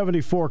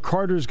 74.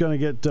 Carter's going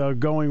to get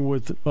going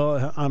with.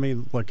 Well, I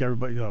mean, look,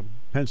 everybody.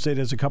 Penn State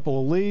has a couple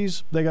of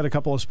Lees. They got a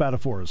couple of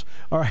Spataforas.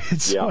 All right,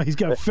 so he's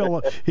got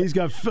Phillip.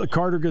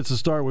 Carter gets to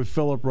start with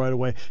Phillip right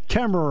away.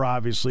 Kemmerer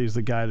obviously is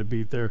the guy to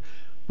beat there.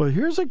 But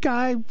here's a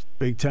guy,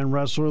 Big Ten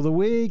Wrestler of the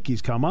Week.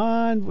 He's come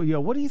on.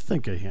 What do you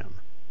think of him?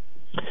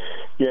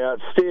 Yeah,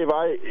 Steve,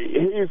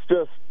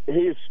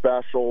 he's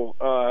special,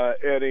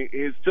 and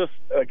he's just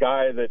a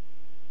guy that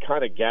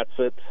kind of gets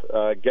it,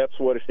 gets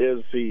what it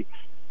is he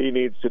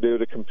needs to do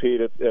to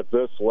compete at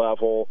this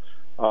level.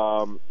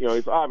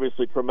 He's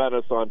obviously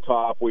tremendous on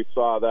top. We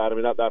saw that. I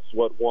mean, that's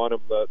what won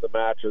him the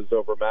matches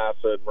over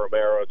Massa and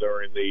Romero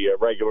during the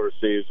regular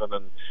season.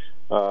 And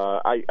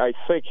I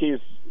think he's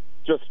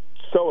just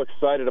so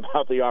excited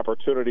about the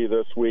opportunity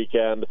this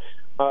weekend.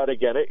 And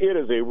again, it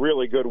is a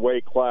really good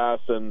weight class.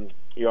 And,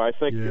 I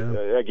think,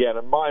 again,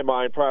 in my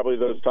mind, probably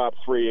those top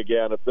three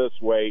again at this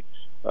weight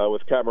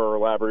with Kemmerer,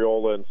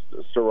 Labriola, and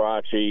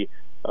Starace.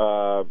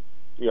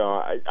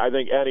 I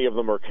think any of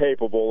them are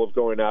capable of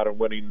going out and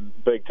winning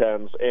Big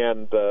Tens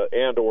and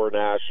or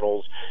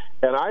Nationals.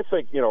 And I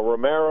think,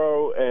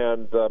 Romero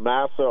and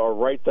Massa are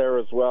right there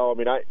as well. I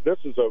mean, this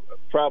is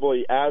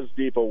probably as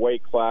deep a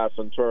weight class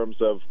in terms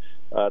of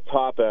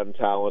top-end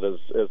talent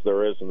as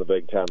there is in the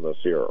Big Ten this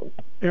year.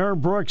 Aaron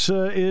Brooks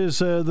is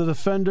the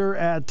defender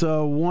at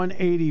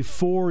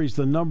 184. He's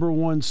the number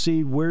one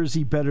seed. Where's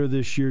he better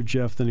this year,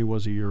 Jeff, than he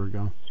was a year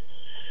ago?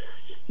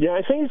 Yeah,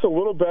 I think he's a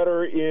little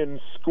better in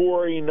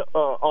scoring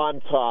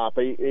on top.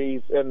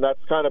 And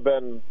that's kind of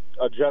been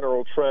a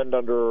general trend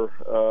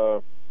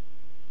under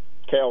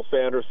Cale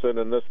Sanderson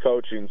and this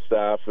coaching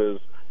staff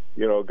is,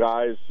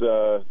 guys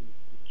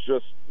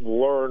just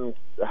learn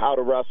how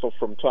to wrestle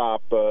from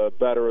top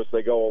better as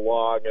they go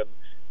along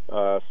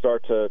and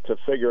start to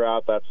figure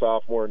out that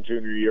sophomore and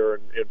junior year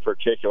in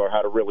particular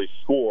how to really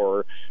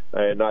score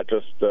and not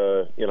just,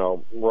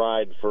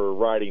 ride for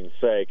riding's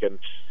sake. And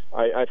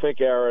I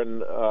think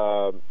Aaron,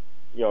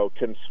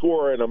 can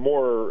score in a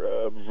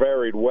more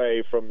varied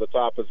way from the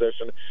top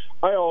position.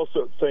 I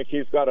also think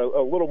he's got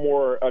a little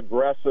more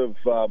aggressive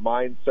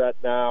mindset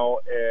now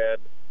and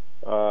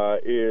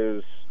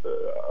is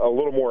a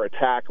little more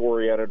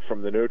attack-oriented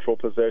from the neutral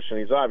position.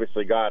 He's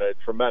obviously got a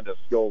tremendous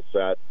skill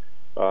set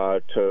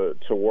to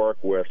work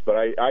with, but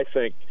I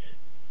think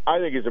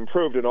he's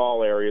improved in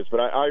all areas, but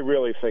I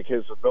really think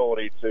his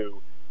ability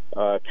to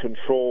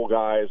control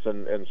guys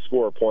and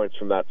score points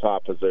from that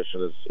top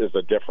position is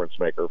a difference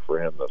maker for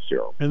him this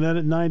year. And then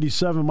at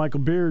 97,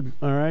 Michael Beard,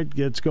 all right,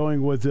 gets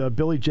going with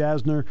Billy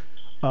Janzer,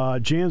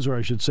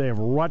 I should say, of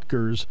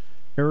Rutgers.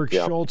 Eric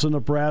Schultz of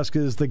Nebraska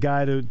is the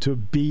guy to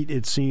beat,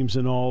 it seems,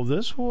 in all of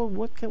this. Well,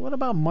 what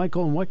about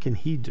Michael, and what can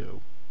he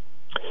do?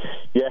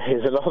 Yeah,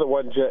 he's another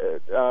one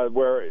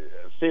where,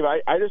 Steve,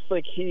 I just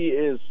think he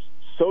is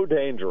so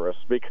dangerous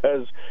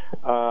because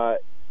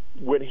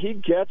when he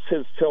gets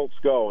his tilts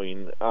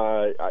going,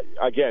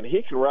 again,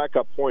 he can rack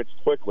up points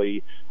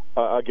quickly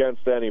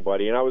against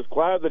anybody. And I was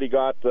glad that he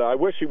got I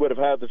wish he would have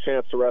had the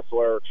chance to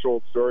wrestle Eric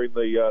Schultz during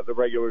the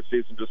regular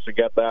season just to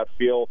get that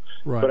feel.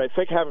 Right. But I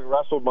think having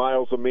wrestled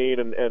Miles Amin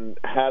and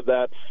had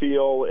that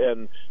feel,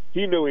 and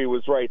he knew he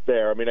was right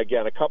there. I mean,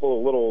 again, a couple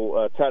of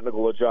little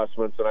technical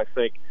adjustments, and I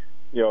think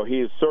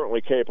he's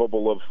certainly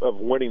capable of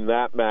winning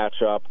that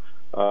matchup.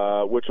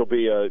 Which will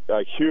be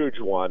a huge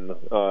one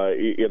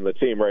in the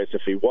team race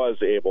if he was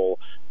able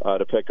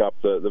to pick up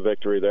the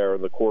victory there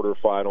in the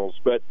quarterfinals.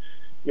 But,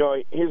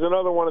 he's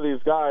another one of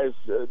these guys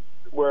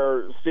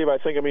where, Steve,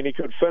 he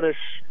could finish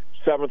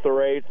 7th or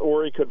 8th,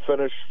 or he could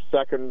finish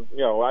second,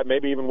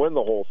 maybe even win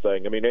the whole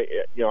thing. I mean,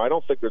 I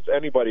don't think there's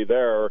anybody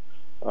there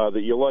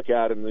that you look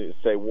at and you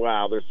say,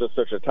 wow, there's just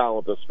such a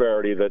talent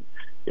disparity that,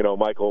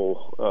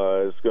 Michael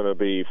is going to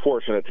be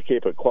fortunate to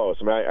keep it close.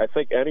 I mean, I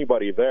think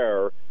anybody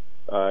there,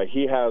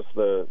 he has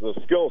the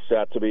skill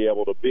set to be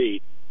able to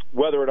beat.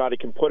 Whether or not he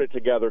can put it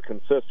together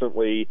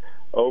consistently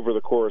over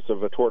the course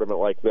of a tournament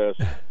like this,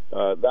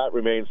 that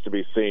remains to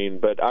be seen.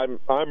 But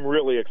I'm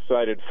really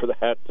excited for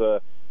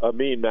that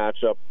Amin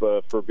matchup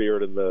for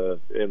Beard in the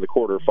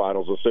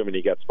quarterfinals, assuming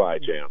he gets by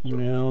Janzer.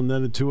 Yeah, and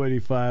then at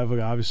 285,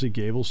 obviously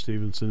Gable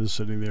Stevenson is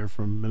sitting there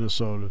from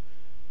Minnesota.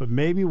 But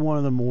maybe one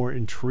of the more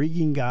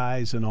intriguing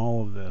guys in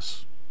all of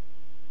this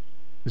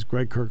is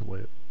Greg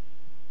Kerkvliet.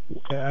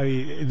 I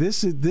mean,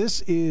 this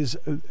is.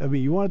 I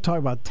mean, you want to talk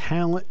about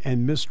talent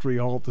and mystery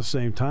all at the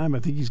same time. I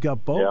think he's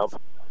got both.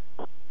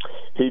 Yep.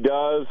 He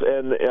does,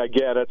 and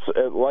again, it's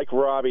like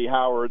Robbie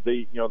Howard.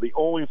 The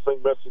only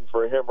thing missing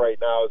for him right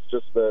now is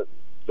just the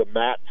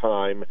mat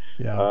time.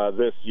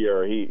 This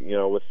year, he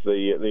with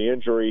the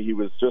injury, he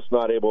was just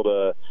not able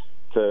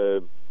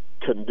to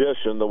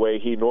condition the way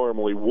he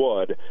normally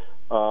would.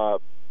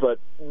 But,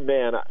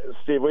 man,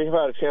 Steve, we've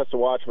had a chance to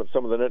watch him at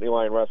some of the Nittany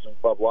Lion Wrestling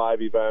Club live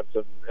events.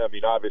 And, I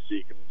mean, obviously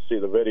you can see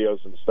the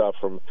videos and stuff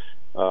from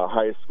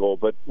high school.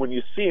 But when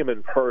you see him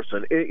in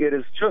person, it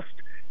is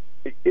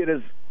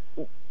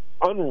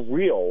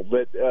unreal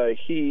that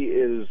he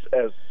is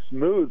as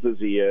smooth as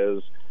he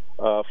is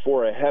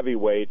for a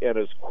heavyweight and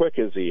as quick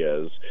as he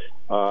is.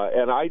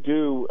 And I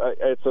do.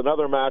 It's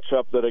another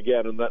matchup that,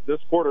 again, in this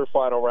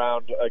quarterfinal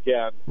round,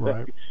 again,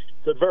 right,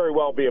 could very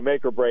well be a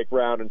make-or-break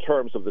round in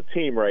terms of the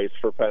team race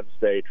for Penn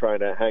State, trying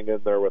to hang in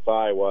there with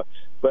Iowa.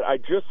 But I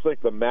just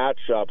think the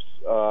matchups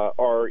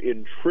are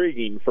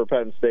intriguing for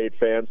Penn State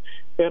fans.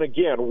 And,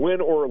 again,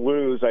 win or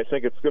lose, I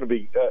think it's going to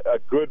be a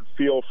good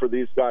feel for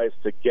these guys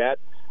to get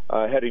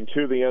heading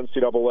to the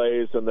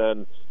NCAAs. And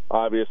then,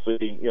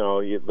 obviously,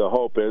 the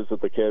hope is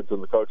that the kids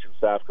and the coaching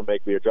staff can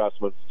make the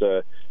adjustments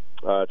to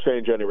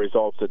change any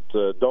results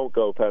that don't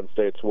go Penn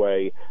State's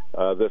way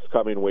this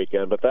coming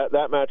weekend. But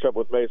that matchup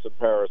with Mason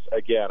Paris,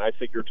 again, I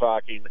think you're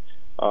talking,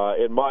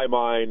 in my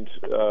mind,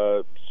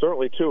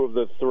 certainly two of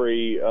the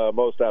three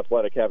most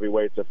athletic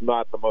heavyweights, if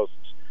not the most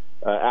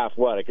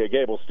athletic.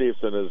 Gable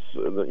Steveson is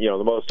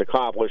the most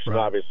accomplished, right,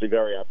 and obviously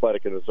very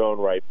athletic in his own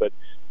right. But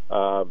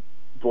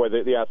boy,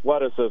 the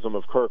athleticism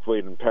of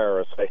Kirklees and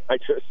Paris, I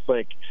just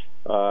think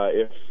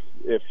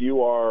if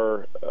you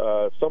are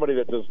somebody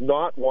that does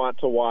not want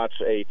to watch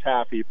a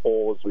taffy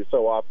pull, as we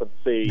so often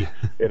see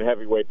in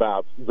heavyweight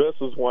bouts, this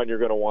is one you're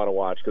going to want to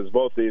watch, because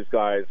both these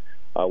guys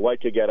like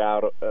to get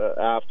out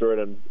after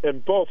it,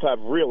 and both have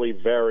really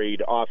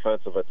varied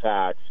offensive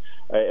attacks.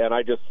 And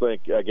I just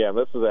think, again,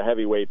 this is a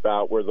heavyweight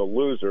bout where the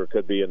loser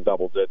could be in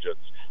double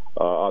digits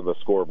on the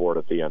scoreboard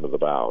at the end of the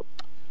bout.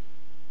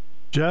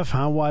 Jeff,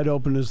 how wide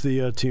open is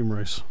the team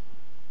race?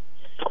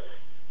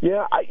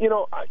 Yeah,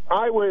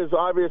 Iowa is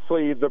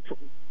obviously the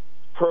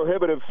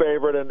prohibitive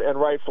favorite, and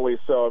rightfully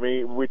so. I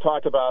mean, we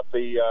talked about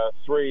the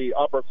 3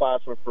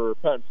 upperclassmen for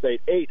Penn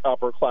State, 8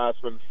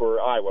 upperclassmen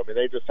for Iowa. I mean,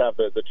 they just have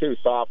the 2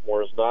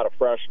 sophomores, not a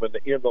freshman,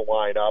 in the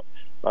lineup,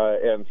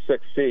 and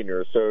 6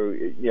 seniors. So,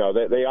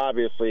 they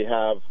obviously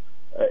have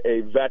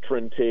a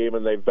veteran team,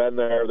 and they've been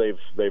there.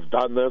 They've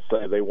done this.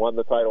 They won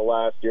the title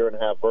last year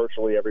and have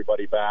virtually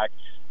everybody back.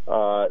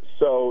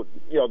 So,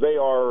 they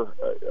are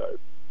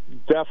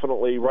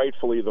definitely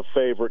rightfully the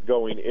favorite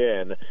going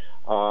in.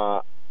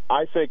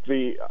 I think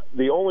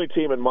the only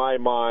team in my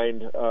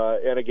mind,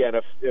 and again,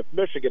 if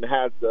Michigan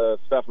had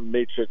Stefan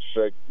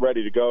Micic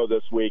ready to go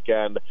this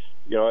weekend,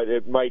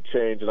 it might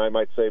change, and I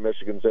might say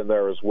Michigan's in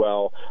there as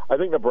well. I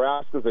think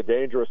Nebraska's a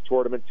dangerous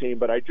tournament team,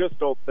 but I just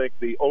don't think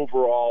the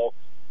overall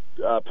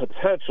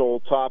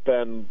potential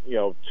top-end,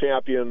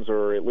 champions,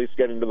 or at least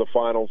getting to the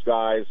finals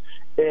guys,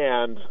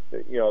 and,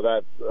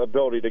 that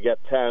ability to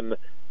get 10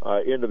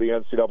 into the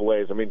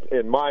NCAAs. I mean,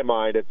 in my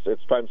mind,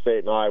 it's Penn State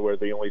and Iowa are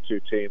the only 2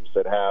 teams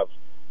that have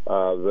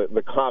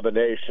the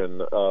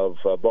combination of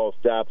both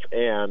depth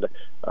and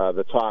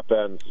the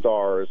top-end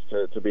stars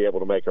to be able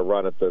to make a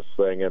run at this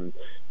thing. And,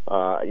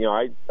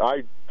 I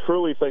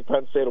truly think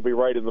Penn State will be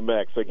right in the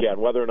mix. Again,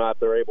 whether or not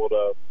they're able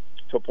to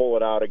pull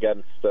it out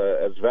against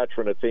as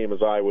veteran a team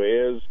as Iowa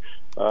is,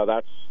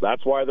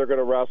 that's why they're going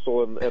to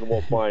wrestle, and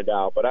we'll find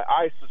out. But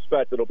I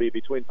suspect it'll be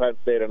between Penn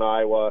State and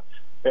Iowa.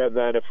 And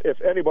then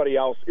if anybody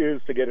else is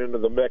to get into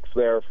the mix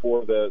there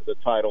for the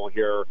title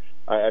here,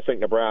 I think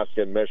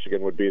Nebraska and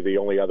Michigan would be the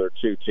only other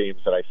 2 teams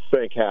that I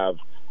think have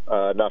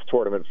enough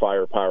tournament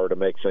firepower to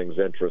make things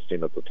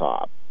interesting at the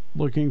top.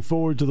 Looking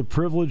forward to the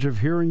privilege of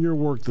hearing your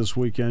work this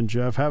weekend,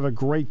 Jeff. Have a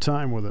great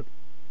time with it.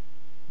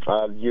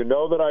 You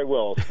know that I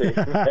will, Steve.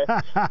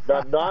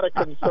 Not a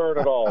concern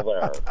at all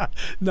there.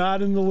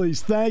 Not in the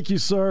least. Thank you,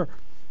 sir.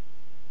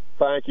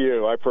 Thank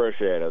you. I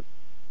appreciate it.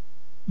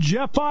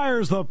 Jeff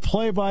Byers, the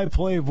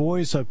play-by-play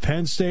voice of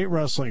Penn State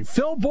Wrestling.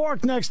 Phil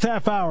Bork next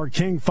half hour,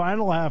 King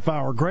final half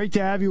hour. Great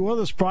to have you with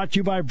us. Brought to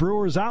you by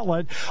Brewers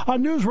Outlet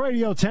on News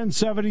Radio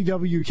 1070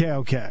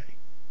 WKOK.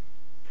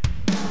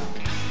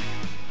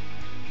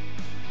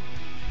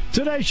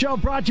 Today's show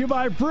brought to you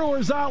by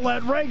Brewers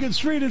Outlet, Reagan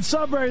Street in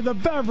Sunbury, the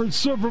beverage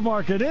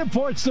supermarket,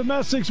 imports,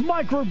 domestics,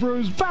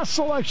 microbrews, best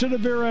selection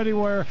of beer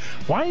anywhere,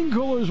 wine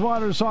coolers,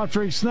 water, soft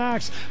drinks,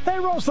 snacks. They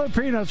roast their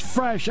peanuts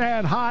fresh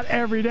and hot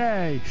every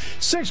day.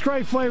 6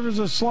 great flavors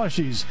of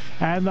slushies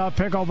and the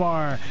pickle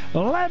bar,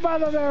 led by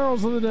the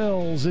barrels of the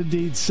dills,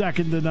 indeed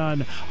second to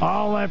none.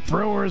 All at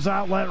Brewers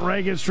Outlet,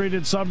 Reagan Street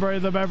in Sunbury,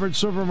 the beverage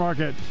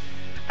supermarket.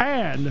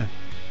 And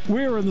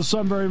we're in the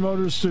Sunbury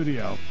Motors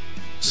studio.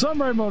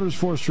 Sunbury Motors,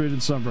 4th Street in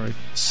Sunbury.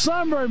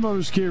 Sunbury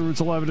Motors Kia, routes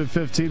 11 and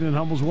 15 in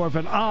Hummel's Wharf,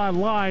 and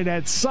online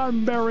at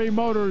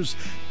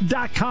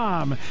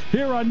sunburymotors.com.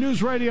 Here on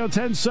News Radio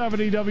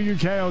 1070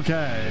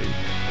 WKOK.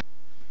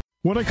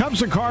 When it comes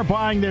to car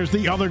buying, there's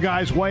the other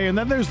guy's way, and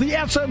then there's the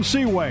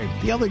SMC way.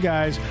 The other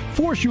guys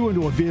force you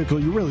into a vehicle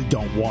you really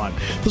don't want.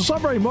 The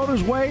Sunbury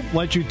Motors way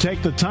lets you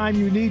take the time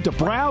you need to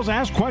browse,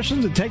 ask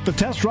questions, and take the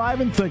test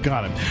drive and think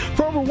on it.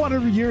 For over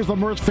 100 years, the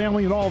Mertz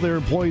family and all their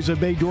employees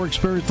have made your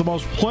experience the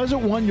most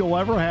pleasant one you'll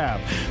ever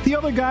have. The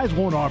other guys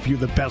won't offer you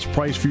the best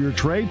price for your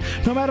trade,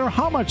 no matter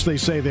how much they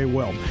say they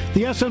will.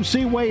 The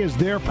SMC way is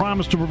their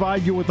promise to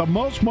provide you with the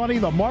most money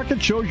the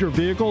market shows your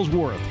vehicle is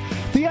worth.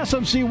 The The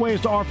SMC way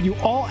is to offer you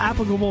all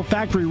applicable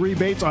factory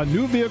rebates on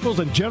new vehicles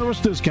and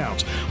generous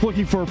discounts.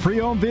 Looking for a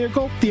pre-owned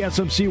vehicle? The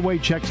SMC way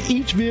checks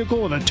each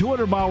vehicle in a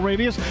 200-mile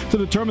radius to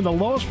determine the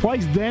lowest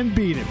price, then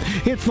beat it.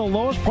 It's the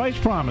lowest price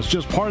promise,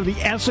 just part of the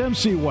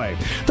SMC way.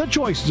 The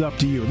choice is up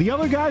to you. The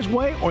other guy's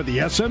way or the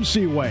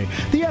SMC way.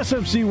 The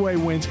SMC way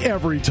wins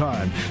every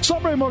time.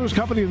 Sunbury Motors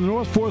Company in the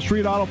North 4th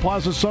Street Auto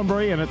Plaza,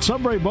 Sunbury, and at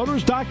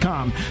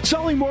sunburymotors.com.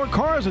 Selling more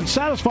cars and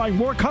satisfying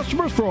more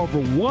customers for over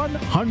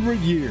 100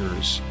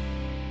 years.